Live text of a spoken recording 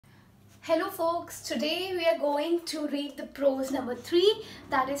Hello folks, today we are going to read the prose number 3,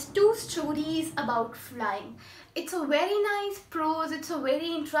 that is two stories about flying. It's a very nice prose, it's a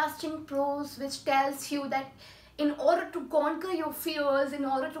very interesting prose which tells you that in order to conquer your fears, in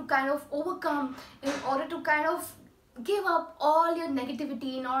order to kind of overcome, in order to kind of give up all your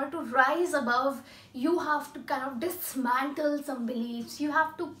negativity, in order to rise above, you have to kind of dismantle some beliefs, you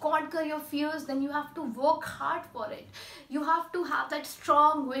have to conquer your fears, then you have to work hard for it, you have to have that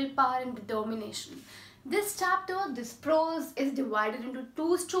strong willpower and determination. This chapter, this prose is divided into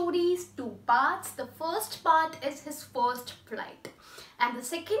two stories, two parts. The first part is his first flight and the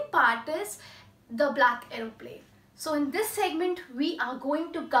second part is the black aeroplane. So in this segment we are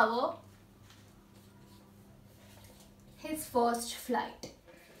going to cover his first flight.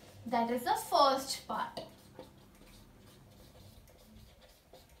 That is the first part.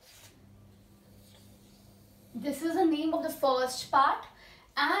 This is the name of the first part,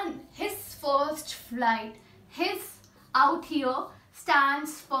 and his first flight, his out here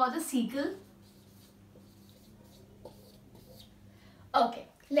stands for the seagull. Okay,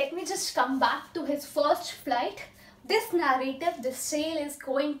 let me just come back to his first flight. This narrative, this tale is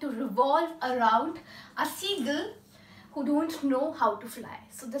going to revolve around a seagull who don't know how to fly.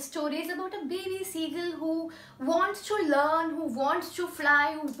 So the story is about a baby seagull who wants to learn, who wants to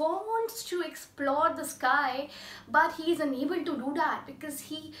fly, who wants to explore the sky, but he is unable to do that because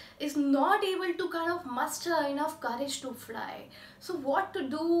he is not able to kind of muster enough courage to fly. So what to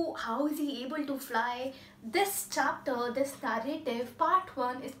do? How is he able to fly? This chapter, this narrative, part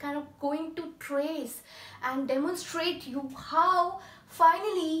 1 is kind of going to trace and demonstrate you how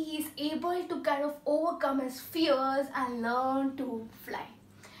finally he is able to kind of overcome his fears and learn to fly.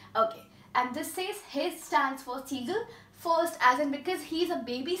 Okay, and this says his stands for seagull. First, as in because he is a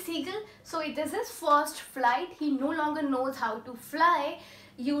baby seagull, so it is his first flight. He no longer knows how to fly.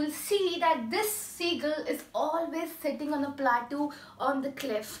 You will see that this seagull is always sitting on a plateau on the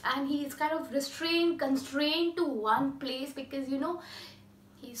cliff, and he is kind of restrained, constrained to one place because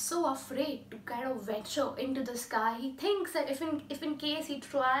he's so afraid to kind of venture into the sky. He thinks that if in case he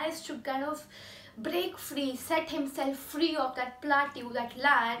tries to kind of break free, set himself free of that plateau, that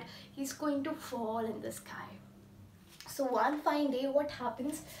land, he's going to fall in the sky. So one fine day, what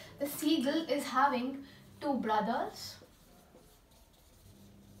happens? The seagull is having two brothers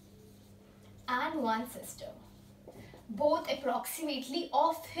and one sister, both approximately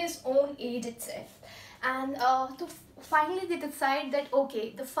of his own age itself. And finally they decide that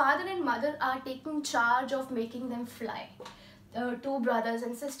okay, the father and mother are taking charge of making them fly, the two brothers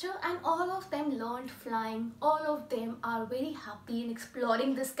and sister, and all of them learned flying. All of them are very happy in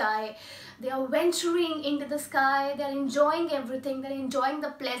exploring the sky. They are venturing into the sky, they are enjoying everything, they are enjoying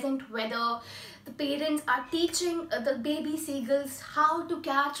the pleasant weather. The parents are teaching the baby seagulls how to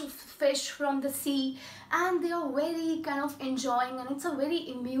catch fish from the sea, and they are very kind of enjoying, and it's a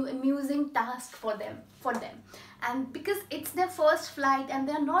very amusing task for them. And because it's their first flight and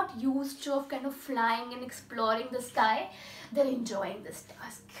they're not used to kind of flying and exploring the sky, they're enjoying this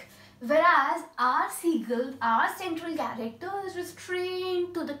task. Whereas our seagull, our central character, is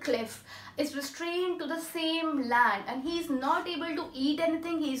restrained to the cliff, is restrained to the same land, and he is not able to eat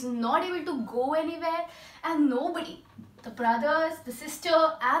anything, he is not able to go anywhere, and nobody, the brothers, the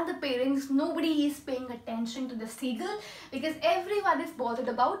sister and the parents, nobody is paying attention to the seagull because everyone is bothered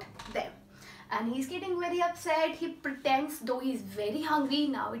about them. And he's getting very upset. He pretends though he's very hungry.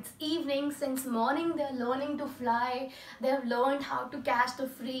 Now it's evening. Since morning they're learning to fly. They've learned how to catch the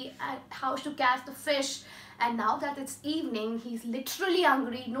fish. And now that it's evening, he's literally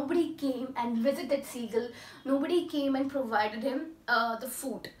hungry. Nobody came and visited seagull. Nobody came and provided him the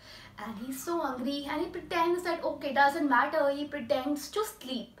food. And he's so hungry and he pretends that okay, doesn't matter. He pretends to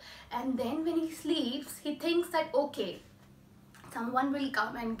sleep. And then when he sleeps, he thinks that okay, someone will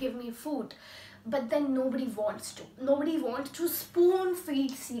come and give me food. But then nobody wants to spoon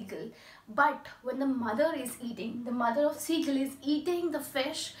feed seagull. But when the mother is eating, the mother of seagull is eating the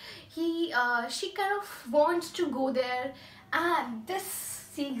fish, she kind of wants to go there, and this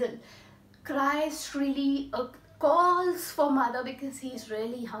seagull cries really, calls for mother because he's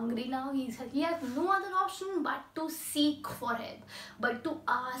really hungry now. He has no other option but to seek for help, but to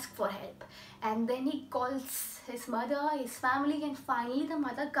ask for help. And then he calls his mother, his family, and finally the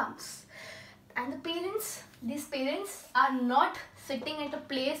mother comes. And these parents are not sitting at a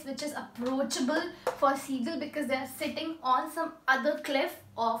place which is approachable for seagull because they are sitting on some other cliff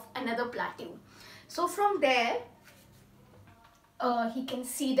of another plateau. So from there he can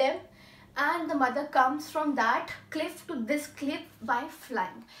see them, and the mother comes from that cliff to this cliff by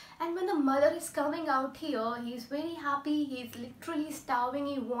flying. And when the mother is coming out here, he's very happy, he's literally starving,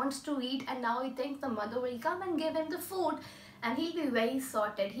 he wants to eat, and now he thinks the mother will come and give him the food and he'll be very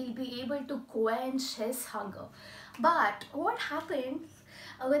sorted, he'll be able to quench his hunger. But what happens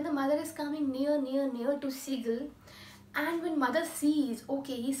when the mother is coming near to Seagull, and when mother sees,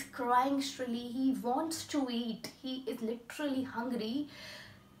 okay, he's crying shrilly, he wants to eat, he is literally hungry,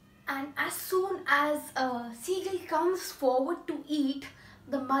 and as soon as Seagull comes forward to eat,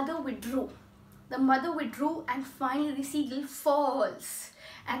 the mother withdrew. The mother withdrew, and finally the Seagull falls.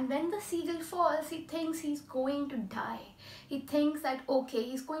 And when the Seagull falls, he thinks he's going to die. He thinks that, okay,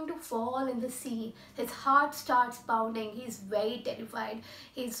 he's going to fall in the sea. His heart starts pounding. He's very terrified.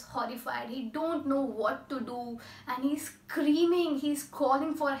 He's horrified. He don't know what to do. And he's screaming. He's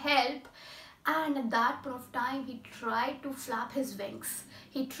calling for help. And at that point of time, he tried to flap his wings.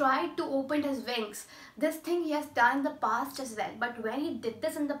 He tried to open his wings. This thing he has done in the past as well. But when he did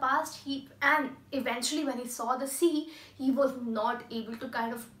this in the past, and eventually when he saw the sea, he was not able to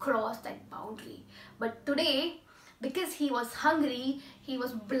kind of cross that boundary. But today, because he was hungry, he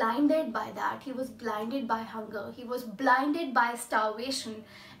was blinded by that. He was blinded by hunger. He was blinded by starvation.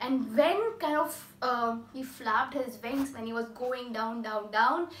 And when kind of he flapped his wings, when he was going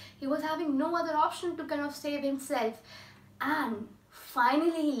down, he was having no other option to kind of save himself. And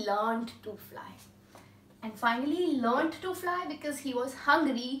finally he learned to fly. And finally he learned to fly because he was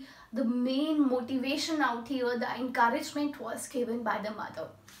hungry. The main motivation out here, the encouragement was given by the mother.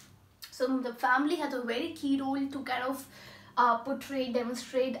 So the family has a very key role to kind of portray,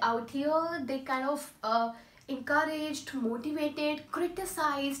 demonstrate out here. They kind of encouraged, motivated,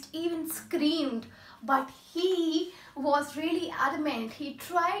 criticized, even screamed. But he was really adamant. He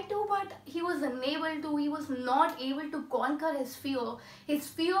tried to, but he was unable to. He was not able to conquer his fear. His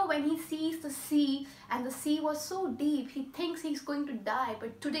fear when he sees the sea, and the sea was so deep, he thinks he's going to die.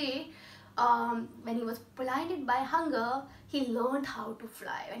 But today, when he was blinded by hunger, he learned how to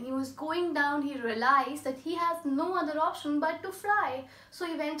fly. When he was going down, he realized that he has no other option but to fly. So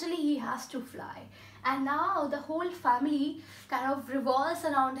eventually he has to fly. And now the whole family kind of revolves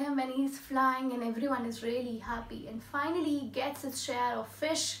around him when he's flying, and everyone is really happy. And finally he gets his share of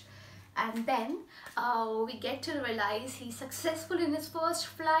fish, and then we get to realize he's successful in his first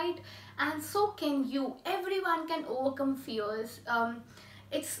flight, and so can you. Everyone can overcome fears.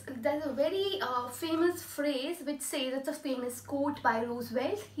 There's a very famous phrase which says, it's a famous quote by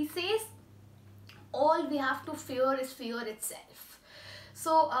Roosevelt. He says, all we have to fear is fear itself.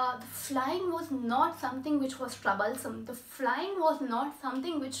 So the flying was not something which was troublesome. The flying was not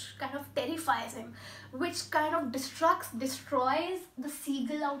something which kind of terrifies him, which kind of destroys the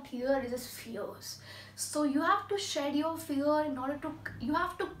Seagull out here is his fears. So you have to shed your fear in order to, you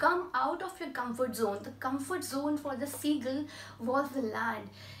have to come out of your comfort zone. The comfort zone for the Seagull was the land.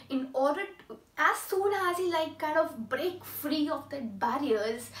 In order to, as soon as he kind of break free of the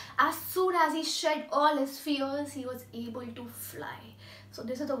barriers, as soon as he shed all his fears, he was able to fly. So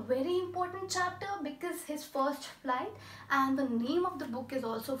this is a very important chapter because his first flight, and the name of the book is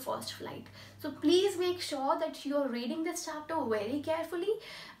also First Flight. So please make sure that you are reading this chapter very carefully,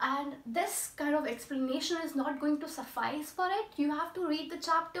 and this kind of explanation is not going to suffice for it. You have to read the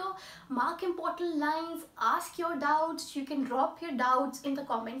chapter, mark important lines, ask your doubts. You can drop your doubts in the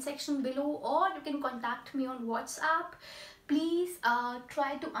comment section below, or you can contact me on WhatsApp. Please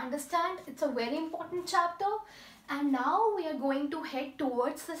try to understand. It's a very important chapter. And now we are going to head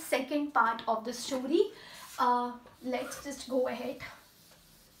towards the second part of the story. Let's just go ahead.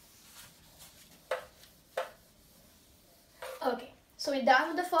 Okay, so we're done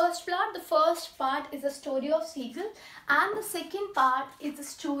with the first part. The first part is the story of Seagull, and the second part is the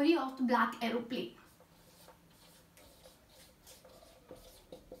story of the black aeroplane.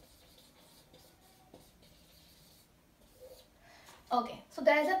 Okay, so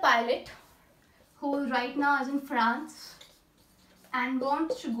there is a pilot who right now is in France and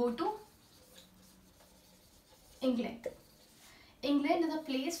wants to go to England. England is a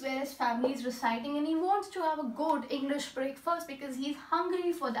place where his family is residing, and he wants to have a good English breakfast because he's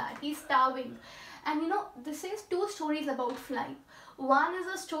hungry for that. He's starving. And you know, this is two stories about flying. One is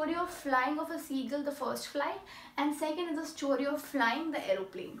a story of flying of a seagull, the first flight, and second is a story of flying the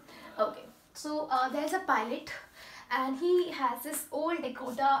aeroplane. Okay, so there's a pilot, and he has this old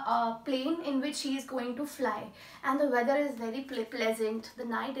Dakota plane in which he is going to fly, and the weather is very pleasant. The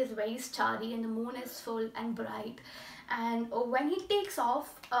night is very starry and the moon is full and bright. And when he takes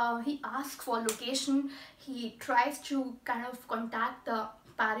off, he asks for location. He tries to kind of contact the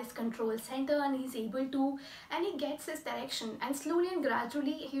Paris control center, and he's able to, and he gets his direction, and slowly and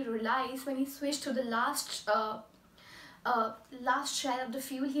gradually he realizes when he switched to the last share of the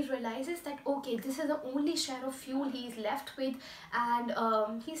fuel, he realizes that okay, this is the only share of fuel he's left with,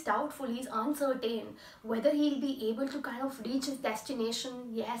 and he's doubtful, he's uncertain whether he'll be able to kind of reach his destination,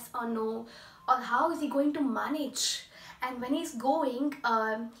 yes or no, or how is he going to manage. And when he's going,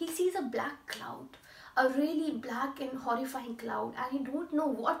 he sees a black cloud, a really black and horrifying cloud, and he don't know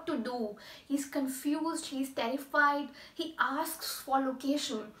what to do. He's confused, he's terrified, he asks for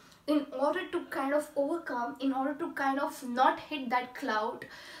location. In order to kind of overcome, in order to kind of not hit that cloud,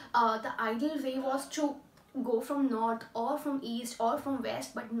 the ideal way was to go from north or from east or from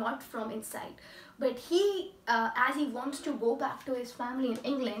west, but not from inside. But he, as he wants to go back to his family in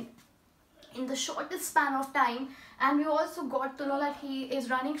England in the shortest span of time, and we also got to know that he is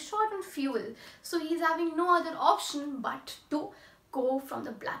running short on fuel, so he's having no other option but to go from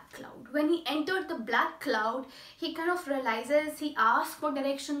the black cloud. When he entered the black cloud, he kind of realizes, he asks for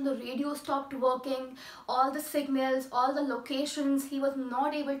direction, the radio stopped working, all the signals, all the locations, he was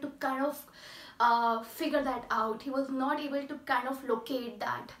not able to kind of figure that out. He was not able to kind of locate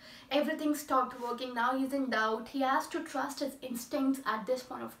that. Everything stopped working. Now he's in doubt. He has to trust his instincts at this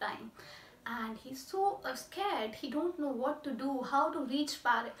point of time. And he's so scared, he don't know what to do, how to reach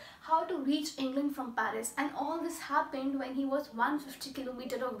Paris, how to reach England from Paris. And all this happened when he was 150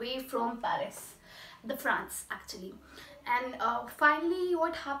 kilometers away from Paris, the France actually. And finally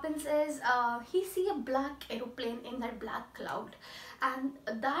what happens is, he see a black aeroplane in that black cloud, and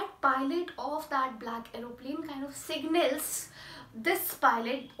that pilot of that black aeroplane kind of signals this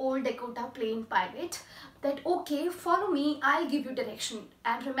pilot, old Dakota plane pilot, that okay, follow me, I'll give you direction.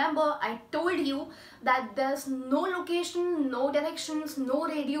 And remember, I told you that there's no location, no directions, no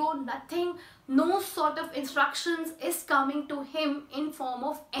radio, nothing, no sort of instructions is coming to him in form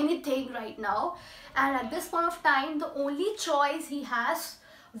of anything right now. And at this point of time, the only choice he has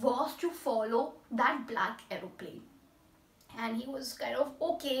was to follow that black aeroplane. And he was kind of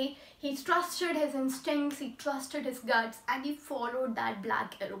okay, he trusted his instincts, he trusted his guts, and he followed that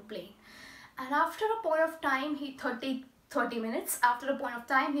black aeroplane. And after a point of time, 30 minutes after a point of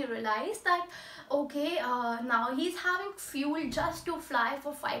time, he realized that okay, now he's having fuel just to fly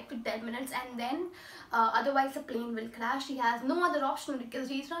for 5 to 10 minutes, and then otherwise the plane will crash. He has no other option because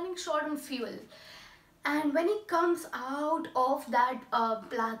he's running short on fuel. And when he comes out of that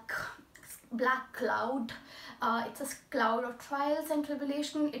black cloud, it's a cloud of trials and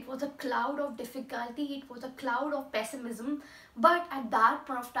tribulation, it was a cloud of difficulty, it was a cloud of pessimism. But at that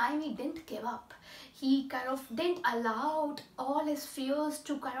point of time, he didn't give up. He kind of didn't allow all his fears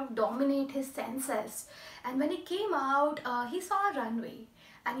to kind of dominate his senses. And when he came out, he saw a runway,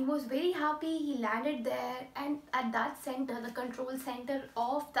 and he was very happy. He landed there, and at that center, the control center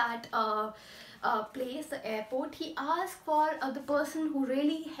of that place, the airport, he asked for the person who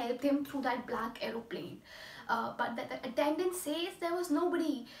really helped him through that black aeroplane. But the attendant says there was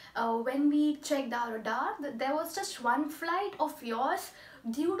nobody. When we checked our radar, there was just one flight of yours.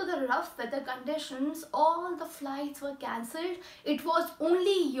 Due to the rough weather conditions, all the flights were cancelled. It was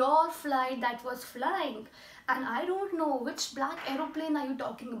only your flight that was flying, and I don't know which black aeroplane are you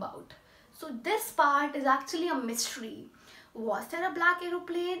talking about. So this part is actually a mystery. Was there a black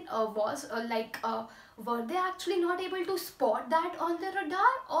aeroplane, or were they actually not able to spot that on the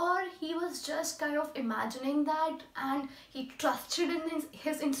radar, or he was just kind of imagining that and he trusted in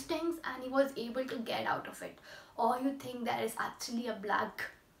his instincts and he was able to get out of it? Or you think there is actually a black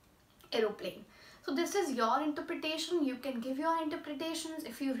aeroplane? So this is your interpretation. You can give your interpretations.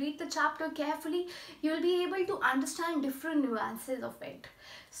 If you read the chapter carefully, you will be able to understand different nuances of it.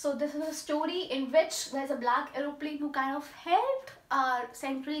 So this is a story in which there's a black aeroplane who kind of helped our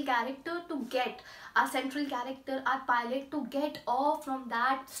central character to get, our pilot to get off from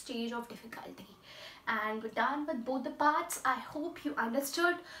that stage of difficulty. And we're done with both the parts. I hope you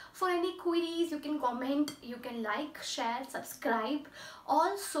understood. For any queries, you can comment, you can like, share, subscribe.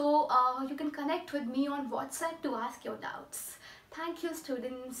 Also, you can connect with me on WhatsApp to ask your doubts. Thank you,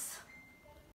 students.